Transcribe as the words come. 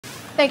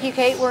Thank you,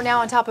 Kate. We're now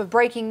on top of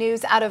breaking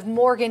news out of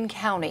Morgan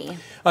County.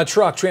 A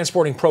truck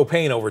transporting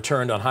propane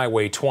overturned on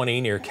Highway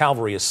 20 near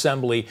Calvary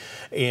Assembly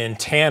in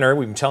Tanner.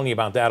 We've been telling you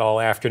about that all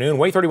afternoon.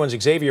 WAAY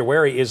 31's Xavier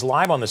Wary is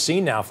live on the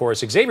scene now for us.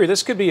 Xavier,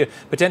 this could be a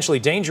potentially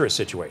dangerous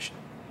situation.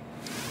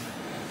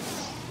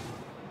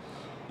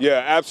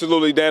 Yeah,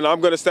 absolutely, Dan.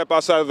 I'm going to step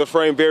outside of the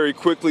frame very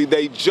quickly.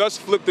 They just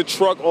flipped the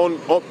truck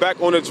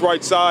back on its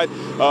right side.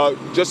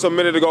 Just a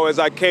minute ago, as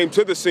I came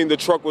to the scene, the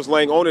truck was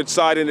laying on its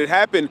side, and it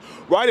happened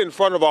right in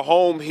front of a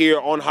home here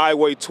on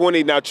Highway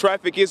 20. Now,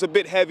 traffic is a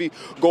bit heavy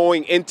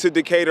going into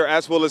Decatur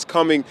as well as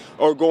going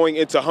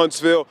into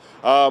Huntsville.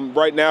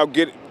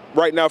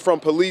 Right now, from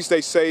police,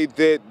 they say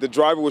that the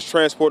driver was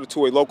transported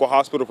to a local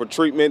hospital for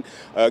treatment.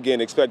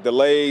 Again, expect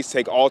delays,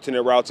 take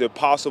alternate routes if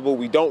possible.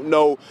 We don't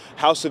know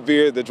how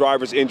severe the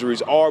driver's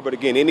injuries are, but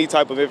again, any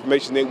type of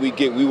information that we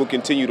get, we will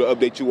continue to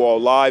update you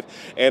all live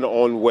and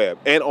on the web.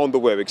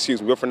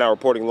 But for now,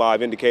 reporting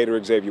live in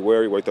Decatur, Xavier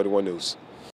Wary, WAAY 31 News.